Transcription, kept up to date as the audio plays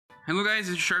Hello guys,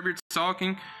 it's Sharbeard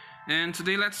talking, and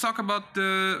today let's talk about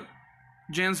the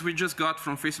gems we just got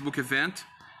from Facebook event.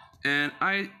 And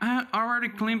I already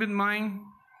claimed mine.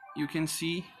 You can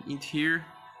see it here.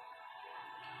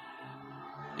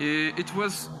 It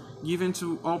was given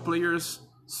to all players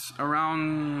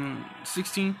around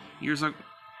 16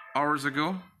 hours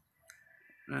ago.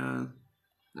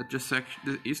 Let's just check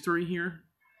the history here.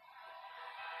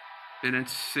 And it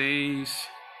says,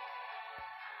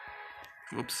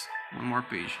 oops, one more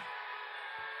page.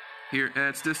 Here,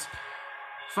 it's this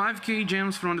 5k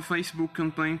gems from the Facebook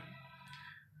campaign.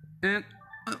 And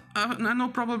I know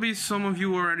probably some of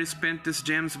you already spent these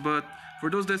gems, but for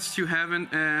those that still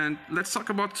haven't, and let's talk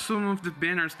about some of the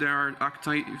banners that are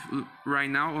active right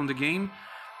now on the game.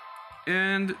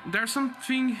 And there's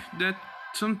something that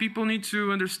some people need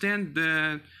to understand,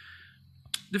 that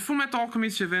the Fullmetal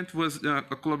Alchemist event was a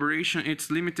collaboration.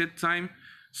 It's limited time,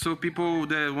 so people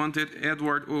that wanted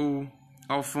Edward or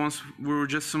Alphonse were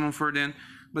just summoned for them.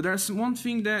 But there's one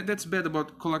thing that's bad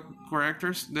about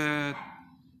characters, that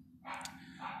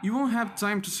you won't have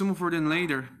time to summon for them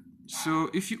later. So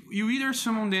if you either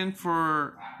summon them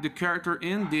for the character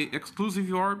and the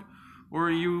exclusive orb, or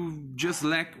you just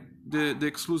lack the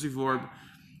exclusive orb.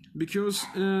 Because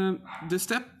the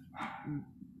step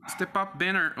up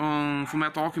banner on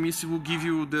Fullmetal Alchemist will give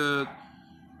you the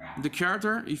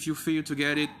character if you fail to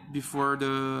get it before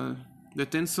the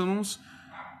 10 summons,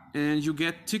 and you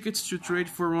get tickets to trade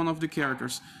for one of the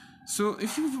characters. So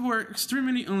if you were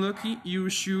extremely unlucky, you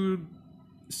should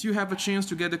still have a chance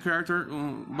to get the character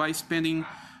by spending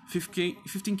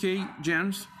 15k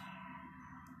gems.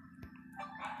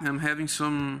 I'm having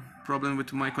some problem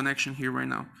with my connection here right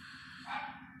now.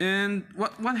 And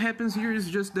what happens here is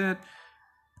just that,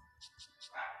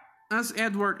 as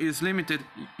Edward is limited,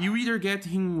 you either get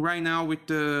him right now with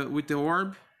the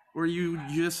orb, or you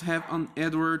just have an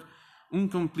Edward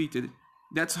uncompleted.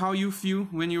 That's how you feel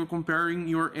when you're comparing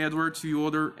your Edward to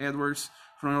other Edwards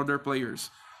from other players,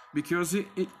 because it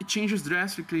changes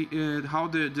drastically how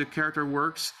the character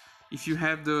works. If you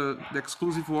have the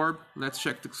exclusive orb, let's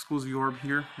check the exclusive orb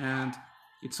here, and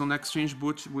it's on exchange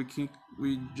boot.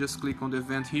 We just click on the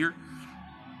event here,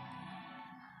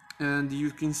 and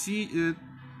you can see it.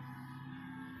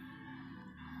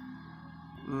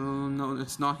 No,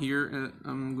 it's not here.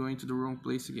 I'm going to the wrong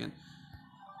place again.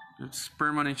 It's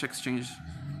permanent exchange.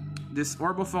 This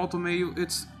Orb of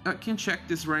Automail, I can check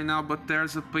this right now, but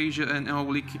there's a page, and I'll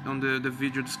link on the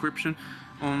video description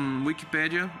on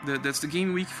Wikipedia. That's the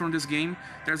game wiki from this game.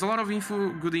 There's a lot of info,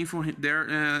 good info there.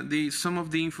 Some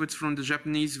of the info is from the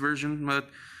Japanese version, but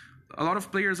a lot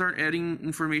of players are adding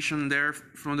information there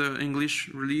from the English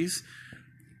release.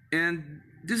 And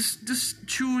these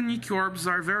two unique orbs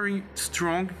are very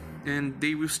strong, and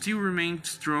they will still remain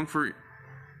strong for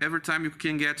every time you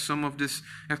can get some of these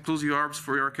exclusive orbs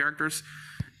for your characters.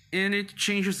 And it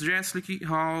changes drastically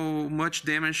how much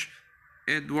damage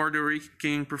Edward or Rick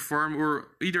can perform, or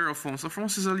either Alphonse.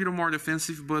 Alphonse is a little more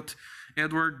defensive, but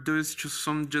Edward does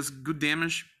just good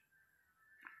damage.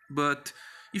 But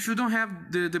if you don't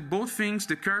have the both things,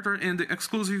 the character and the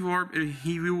exclusive orb,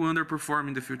 he will underperform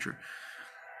in the future.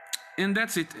 And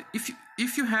that's it.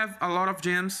 If you have a lot of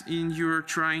gems and you're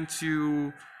trying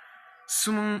to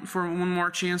summon for one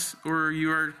more chance, or you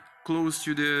are close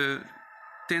to the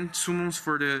 10 summons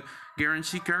for the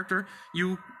guarantee character,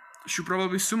 you should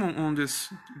probably summon on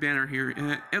this banner here.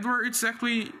 Edward, it's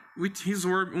actually, with his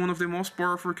orb, one of the most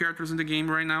powerful characters in the game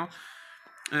right now.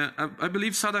 I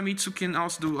believe Sadamitsu can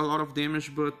also do a lot of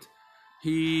damage, but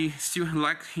he still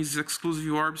lacks his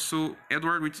exclusive orb. So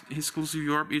Edward with his exclusive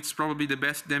orb, it's probably the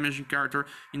best damaging character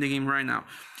in the game right now.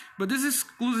 But this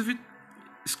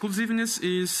exclusiveness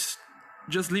is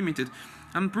just limited.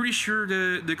 I'm pretty sure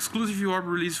the exclusive orb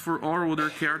release for all other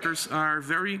characters are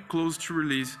very close to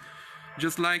release.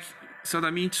 Just like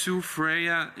Sadamitsu,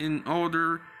 Freya, and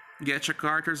other gacha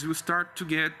characters will start to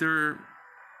get their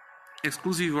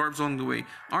exclusive orbs on the way.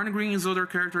 Arngrim is other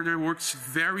character that works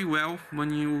very well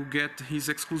when you get his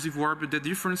exclusive orb. The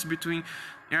difference between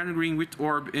Arngrim with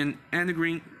orb and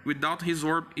Arngrim without his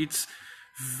orb, it's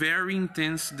very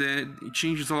intense. That it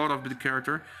changes a lot of the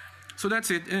character. So that's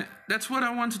it. That's what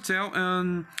I want to tell.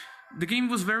 The game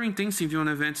was very intensive on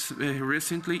events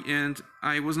recently, and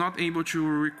I was not able to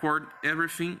record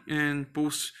everything and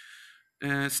post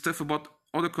stuff about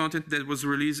all the content that was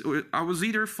released. I was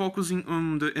either focusing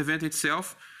on the event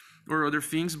itself or other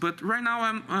things, but right now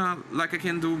I'm I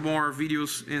can do more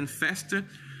videos and faster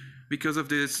because of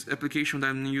this application that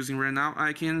I'm using right now.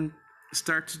 I can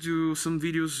start to do some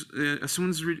videos as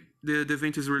soon as the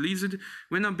event is released.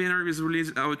 When a banner is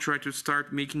released, I will try to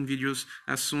start making videos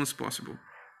as soon as possible.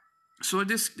 So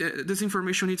this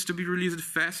information needs to be released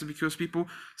fast because people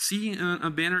see a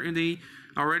banner and they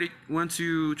already want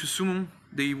to summon.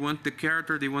 They want the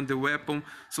character, they want the weapon.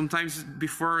 Sometimes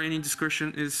before any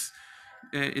discussion is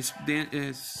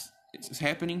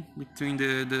happening between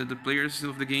the players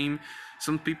of the game.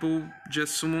 Some people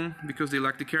just summon because they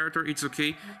like the character. It's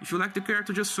okay. If you like the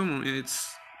character, just summon.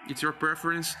 It's your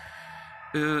preference.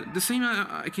 The same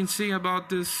I can say about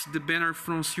the banner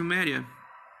from Sumeria.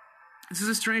 This is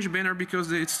a strange banner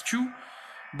because it's two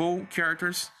bow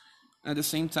characters at the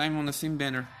same time on the same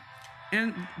banner.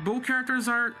 And bow characters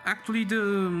are actually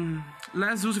the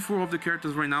less useful of the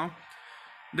characters right now.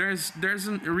 There's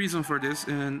a reason for this,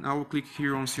 and I will click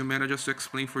here on Sumeria just to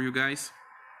explain for you guys,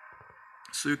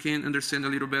 so you can understand a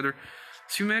little better.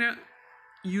 Sumeria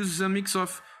uses a mix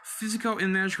of physical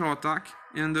and magical attack,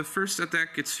 and the first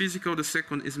attack is physical, the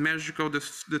second is magical, the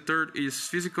third is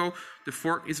physical, the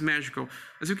fourth is magical.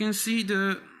 As you can see,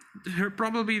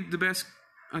 probably the best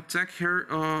attack here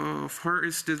of her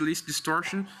is the least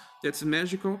distortion, that's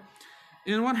magical.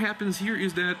 And what happens here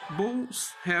is that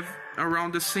bows have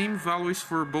around the same values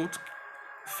for both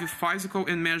physical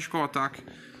and magical attack.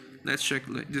 Let's check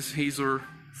this Hazor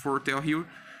foretell here.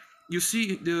 You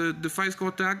see the physical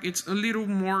attack, it's a little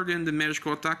more than the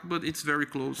magical attack, but it's very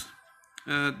close.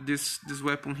 This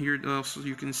weapon here also,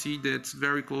 you can see that it's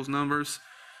very close numbers.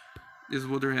 This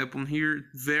other weapon here,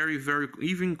 very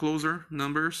even closer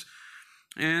numbers.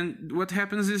 And what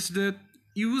happens is that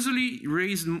you usually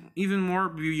raise even more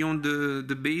beyond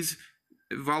the base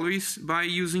values by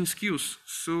using skills.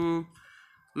 So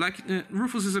like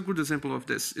Rufus is a good example of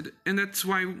this, and that's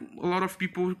why a lot of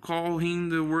people call him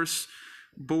the worst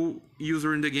bow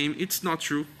user in the game. It's not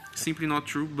true, simply not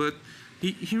true, but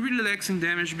he really lacks in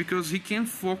damage because he can't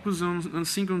focus on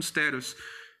single status.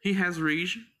 He has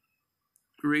rage.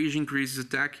 Rage increases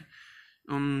attack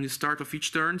on the start of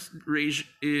each turn. Rage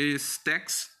is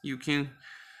stacks, you can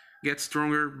get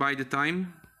stronger by the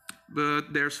time,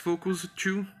 but there's focus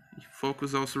too.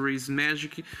 Focus also raises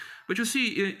magic, but you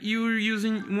see you're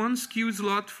using one skill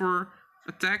slot for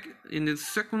attack and the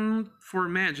second for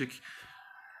magic.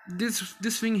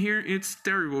 This thing here, it's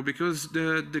terrible because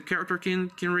the character can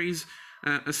raise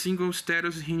a single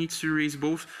status. He needs to raise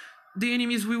both. The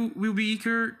enemies will be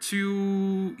eager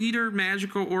to either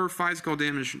magical or physical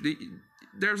damage.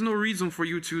 There's no reason for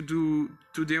you to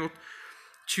deal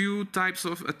two types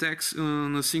of attacks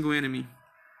on a single enemy.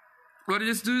 What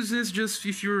it does is just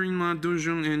if you're in a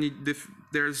dungeon and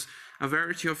there's a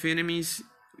variety of enemies,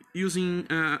 using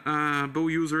a bow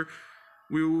user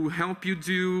will help you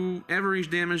do average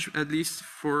damage, at least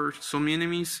for some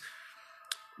enemies.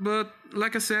 But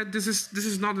like I said, this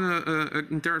is not an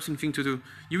interesting thing to do.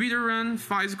 You either run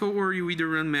physical or you either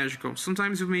run magical.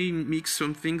 Sometimes you may mix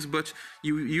some things, but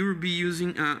you'll be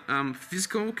using a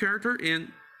physical character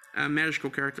and a magical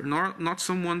character, not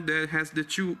someone that has the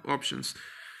two options.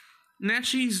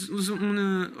 Nachi is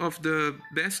one of the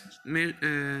best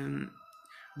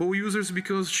bow users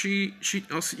because she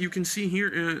also, you can see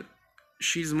here,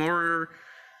 she's more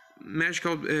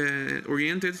magical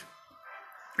oriented.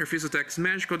 Her first attack is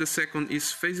magical, the second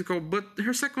is physical, but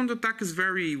her second attack is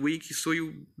very weak, so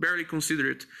you barely consider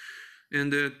it.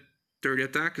 And the third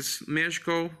attack is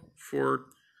magical, 4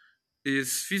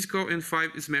 is physical, and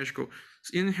 5 is magical.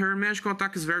 And her magical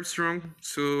attack is very strong,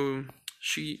 so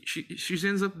she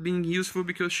ends up being useful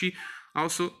because she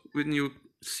also, when you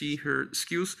see her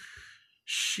skills,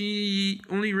 she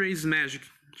only raises magic.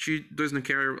 She doesn't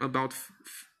care about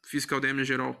physical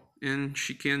damage at all, and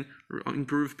she can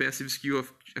improve passive skill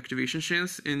of activation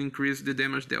chance and increase the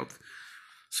damage dealt.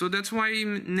 So that's why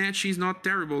Nachi is not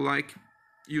terrible like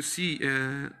you see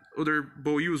other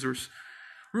bow users.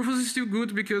 Rufus is still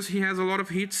good because he has a lot of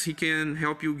hits. He can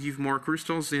help you give more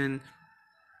crystals, and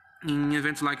in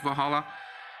events like Valhalla,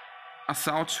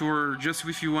 Assault, or just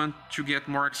if you want to get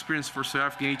more experience for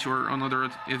Seraph or another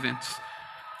events.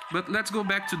 But let's go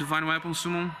back to Divine Weapon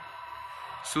Summon.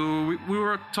 So we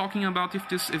were talking about if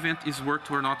this event is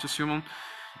worth or not to summon,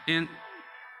 and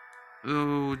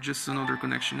just another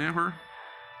connection error,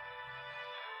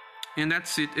 and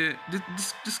that's it.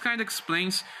 This kind of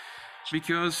explains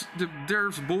because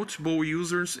there's both bow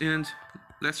users, and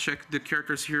let's check the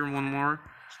characters here one more.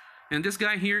 And this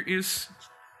guy here is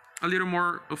a little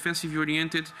more offensive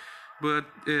oriented, but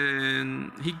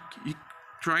he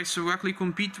tries to actually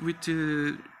compete with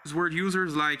sword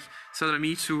users like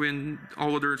Sadramitsu and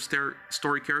all other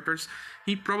story characters.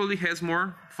 He probably has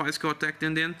more physical attack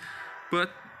than them,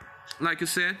 but like you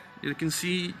said, you can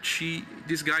see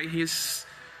this guy he's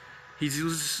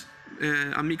uses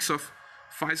a mix of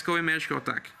physical and magical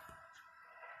attack.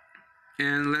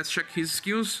 And let's check his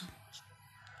skills.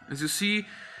 As you see,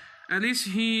 at least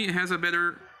he has a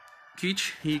better kit.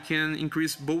 He can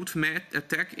increase both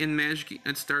attack and magic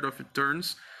at start of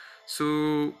turns.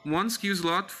 So one skill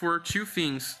slot for two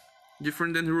things,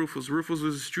 different than Rufus. Rufus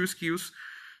uses two skills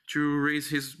to raise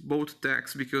his both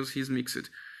attacks because he's mixed.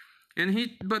 And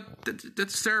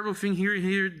that's terrible thing here.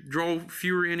 Here, draw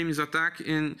fewer enemies attack,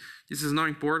 and this is not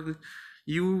important.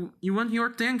 You want your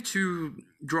tank to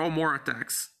draw more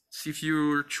attacks. If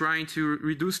you're trying to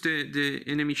reduce the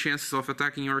enemy chances of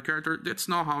attacking your character, that's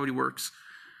not how it works.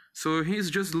 So he's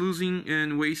just losing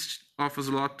and waste of a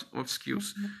lot of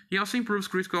skills. He also improves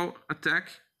critical attack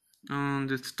on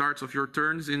the starts of your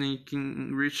turns, and he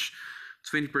can reach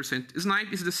 20%.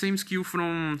 Snipe is the same skill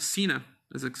from Cena,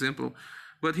 as example,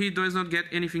 but he does not get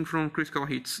anything from critical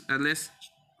hits, at least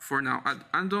for now.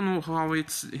 I don't know how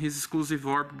it's his exclusive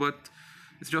orb, but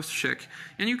it's just a check.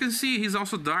 And you can see he's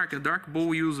also a dark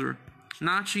bow user.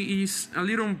 Nachi is a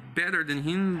little better than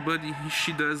him, but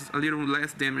she does a little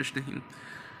less damage than him.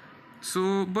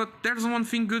 So, but there's one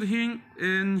thing good here,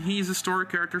 and he is a story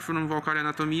character from Valkyrie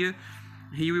Anatomia.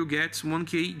 He will get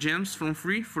 1k gems from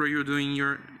free for you doing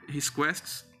his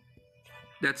quests.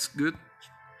 That's good.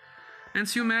 And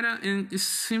Silmera is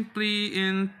simply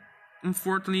and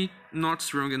unfortunately not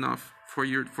strong enough for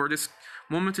this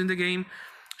moment in the game.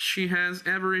 She has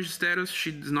average status.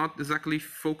 She does not exactly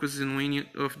focus in any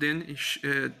of them.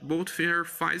 Both her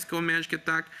physical and magic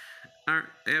attack are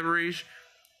average.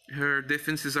 Her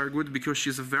defenses are good because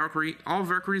she's a Valkyrie. All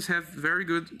Valkyries have very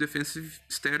good defensive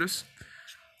status.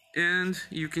 And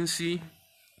you can see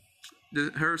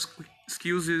her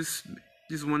skills is...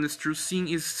 This one is true. Seeing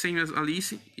is same as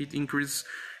Alice. It increases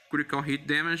critical hit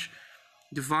damage.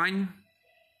 Divine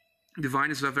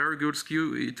is a very good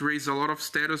skill. It raises a lot of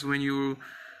status when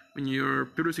your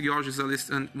Purity Gauge is at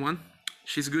least 1.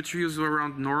 She's good to use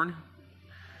around Norn.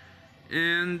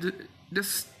 And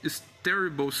this is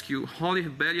terrible skill. Holy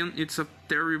Rebellion, it's a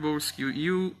terrible skill.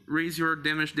 You raise your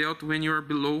damage dealt when you're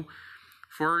below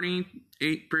 48%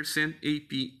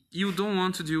 AP. You don't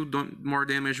want to do more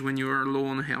damage when you are low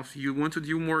on health. You want to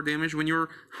do more damage when you're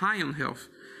high on health.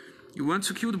 You want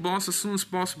to kill the boss as soon as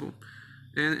possible.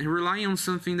 And relying on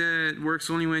something that works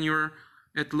only when you're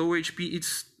at low HP,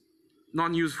 it's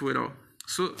not useful at all.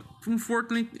 So,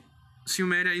 unfortunately,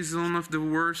 Silmeria is one of the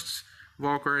worst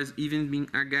Valkyries, even being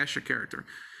a gacha character.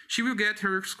 She will get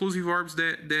her exclusive orbs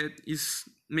that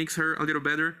makes her a little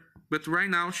better, but right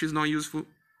now she's not useful.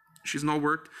 She's not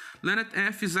worth. Lenneth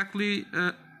F is actually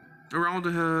around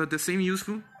the same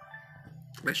useful.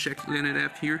 Let's check Lenneth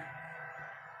F here.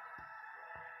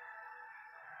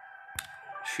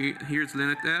 Here's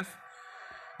Lenneth F.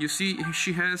 You see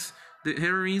she has the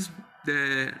heroism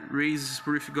that raises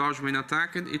Purity Gauge when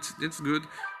attacked. It's good.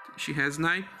 She has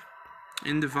Snipe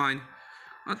and Divine.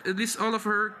 At least all of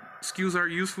her skills are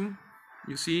useful.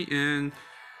 You see, and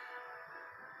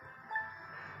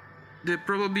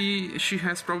she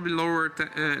has probably lower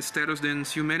status than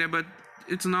Silmeria, but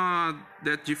it's not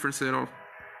that difference at all.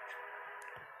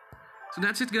 So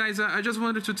that's it, guys. I just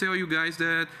wanted to tell you guys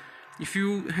that if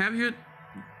you have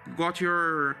got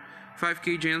your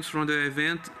 5k gems from the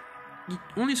event,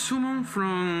 only summon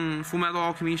from Fullmetal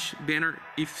Alchemist banner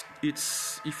if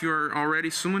you're already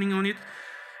summoning on it.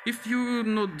 If you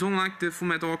don't like the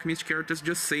Fullmetal Alchemist characters,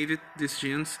 just save it, these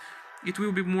gems. It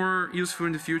will be more useful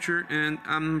in the future, and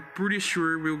I'm pretty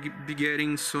sure we'll be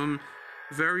getting some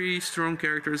very strong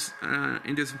characters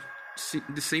in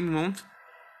the same month.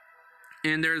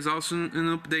 And there's also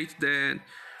an update that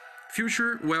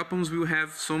future weapons will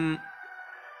have some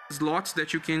slots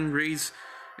that you can raise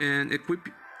and equip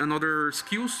another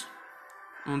skills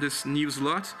on this new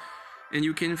slot, and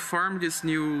you can farm this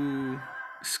new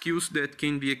skills that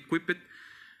can be equipped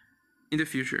in the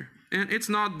future. And it's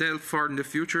not that far in the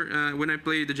future. When I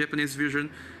played the Japanese version,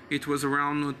 it was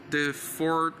around the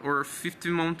 4th or 5th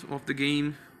month of the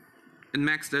game, and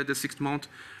max the 6th month.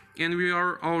 And we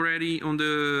are already on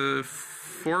the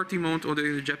 40th month of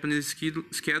the Japanese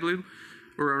schedule,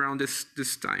 or around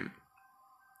this time.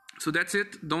 So that's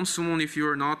it. Don't summon if you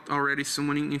are not already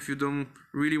summoning. If you don't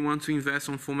really want to invest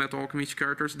on Fullmetal Alchemist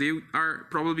characters, they are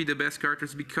probably the best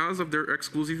characters because of their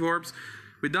exclusive orbs.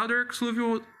 Without their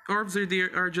exclusive orbs, they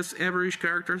are just average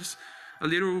characters, a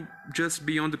little just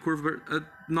beyond the curve, but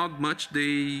not much.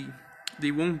 They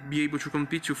won't be able to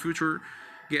compete to future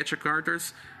gacha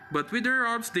characters. But with their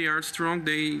orbs, they are strong.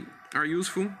 They are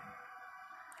useful.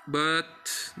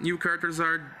 But new characters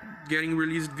are getting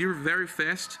released very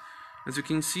fast. As you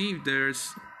can see,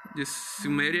 there's this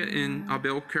Silmeria and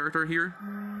Abel character here.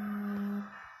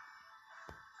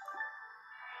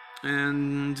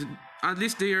 And at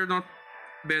least they are not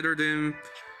better than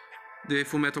the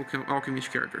Fullmetal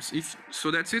Alchemist characters.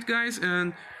 So that's it, guys,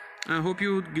 and I hope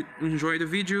you enjoy the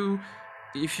video.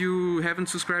 If you haven't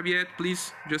subscribed yet,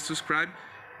 please just subscribe,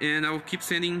 and I'll keep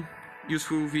sending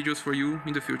useful videos for you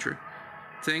in the future.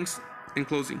 Thanks, and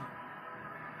closing.